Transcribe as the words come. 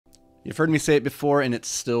You've heard me say it before, and it's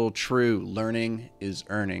still true. Learning is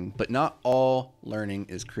earning, but not all learning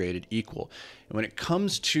is created equal. And when it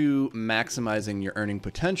comes to maximizing your earning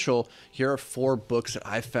potential, here are 4 books that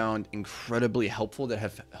I found incredibly helpful that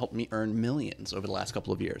have helped me earn millions over the last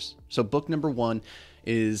couple of years. So book number 1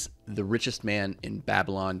 is The Richest Man in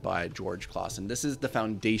Babylon by George Clason. This is the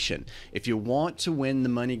foundation. If you want to win the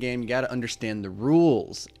money game, you got to understand the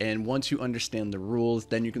rules. And once you understand the rules,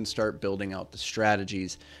 then you can start building out the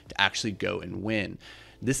strategies to actually go and win.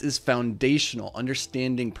 This is foundational.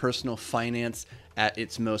 Understanding personal finance at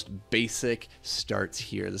its most basic starts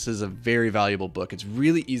here. This is a very valuable book. It's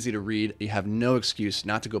really easy to read. You have no excuse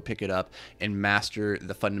not to go pick it up and master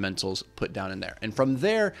the fundamentals put down in there. And from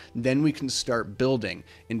there, then we can start building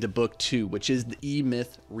into book 2, which is The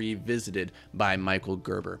E-Myth Revisited by Michael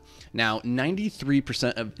Gerber. Now,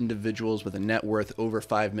 93% of individuals with a net worth over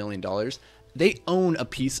 $5 million, they own a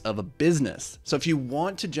piece of a business. So if you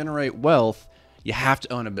want to generate wealth, you have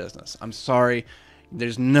to own a business. I'm sorry.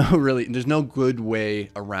 There's no good way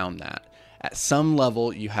around that. At some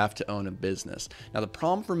level, you have to own a business. Now, the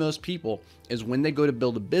problem for most people is when they go to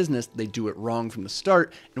build a business, they do it wrong from the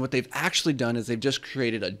start. And what they've actually done is they've just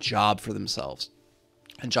created a job for themselves,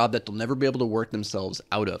 a job that they'll never be able to work themselves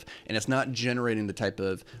out of. And it's not generating the type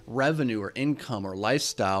of revenue or income or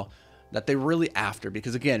lifestyle that they're really after.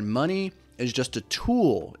 Because again, money is just a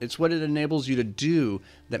tool. It's what it enables you to do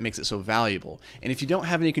that makes it so valuable. And if you don't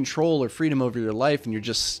have any control or freedom over your life and you're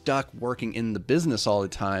just stuck working in the business all the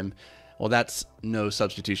time, well, that's no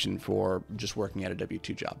substitution for just working at a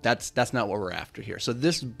W-2 job. That's not what we're after here. So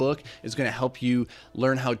this book is going to help you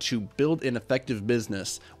learn how to build an effective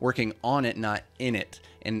business working on it, not in it.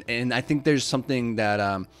 And I think there's something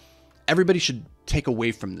that everybody should take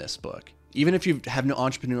away from this book. Even if you have no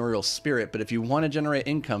entrepreneurial spirit, but if you want to generate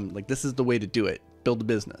income, like this is the way to do it. Build a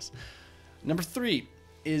business. Number 3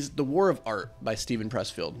 is The War of Art by Steven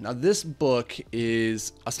Pressfield. Now, this book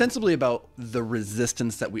is ostensibly about the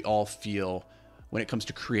resistance that we all feel when it comes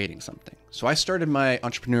to creating something. So I started my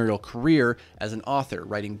entrepreneurial career as an author,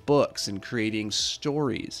 writing books and creating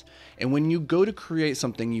stories. And when you go to create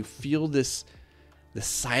something, you feel this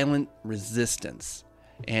silent resistance.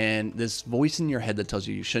 And this voice in your head that tells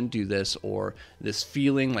you you shouldn't do this, or this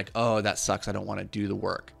feeling like, oh, that sucks, I don't want to do the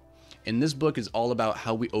work. And this book is all about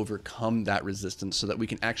how we overcome that resistance so that we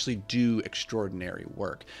can actually do extraordinary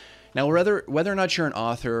work. Now, whether or not you're an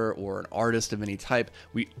author or an artist of any type,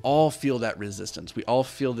 we all feel that resistance. We all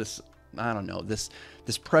feel this, I don't know, this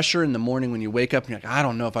pressure in the morning when you wake up and you're like, I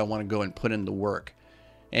don't know if I want to go and put in the work.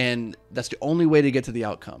 And that's the only way to get to the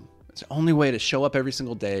outcome. It's the only way to show up every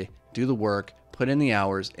single day, do the work, put in the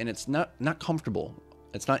hours, and it's not comfortable.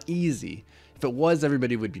 It's not easy. If it was,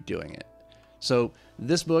 everybody would be doing it. So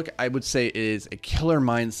this book, I would say, is a killer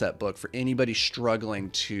mindset book for anybody struggling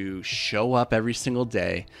to show up every single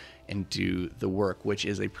day and do the work, which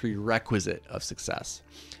is a prerequisite of success.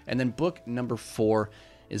 And then book number 4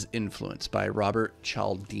 is Influence by Robert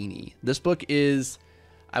Cialdini. This book is,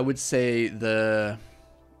 I would say, the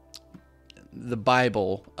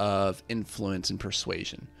Bible of influence and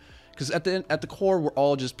persuasion. Because at the core, we're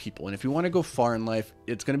all just people. And if you want to go far in life,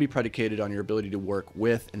 it's going to be predicated on your ability to work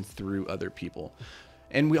with and through other people.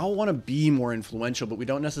 And we all want to be more influential, but we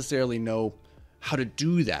don't necessarily know how to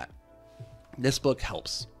do that. This book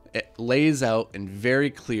helps. It lays out in very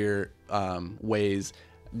clear ways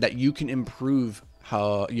that you can improve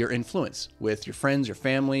how your influence with your friends, your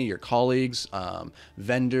family, your colleagues,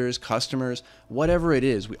 vendors, customers, whatever it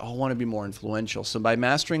is. We all want to be more influential. So by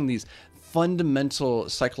mastering these fundamental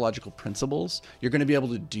psychological principles, you're going to be able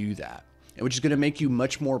to do that, which is going to make you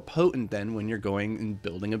much more potent than when you're going and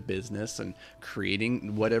building a business and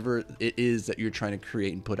creating whatever it is that you're trying to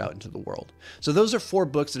create and put out into the world. So those are 4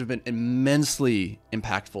 books that have been immensely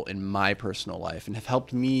impactful in my personal life and have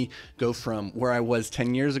helped me go from where I was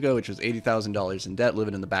 10 years ago, which was $80,000 in debt,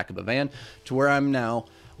 living in the back of a van, to where I'm now,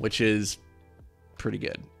 which is pretty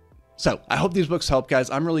good. So I hope these books help, guys.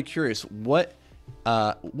 I'm really curious, what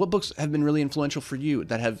books have been really influential for you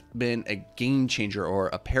that have been a game changer or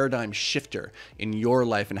a paradigm shifter in your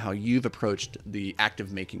life and how you've approached the act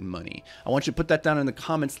of making money? I want you to put that down in the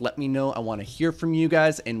comments. Let me know. I want to hear from you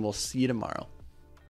guys, and we'll see you tomorrow.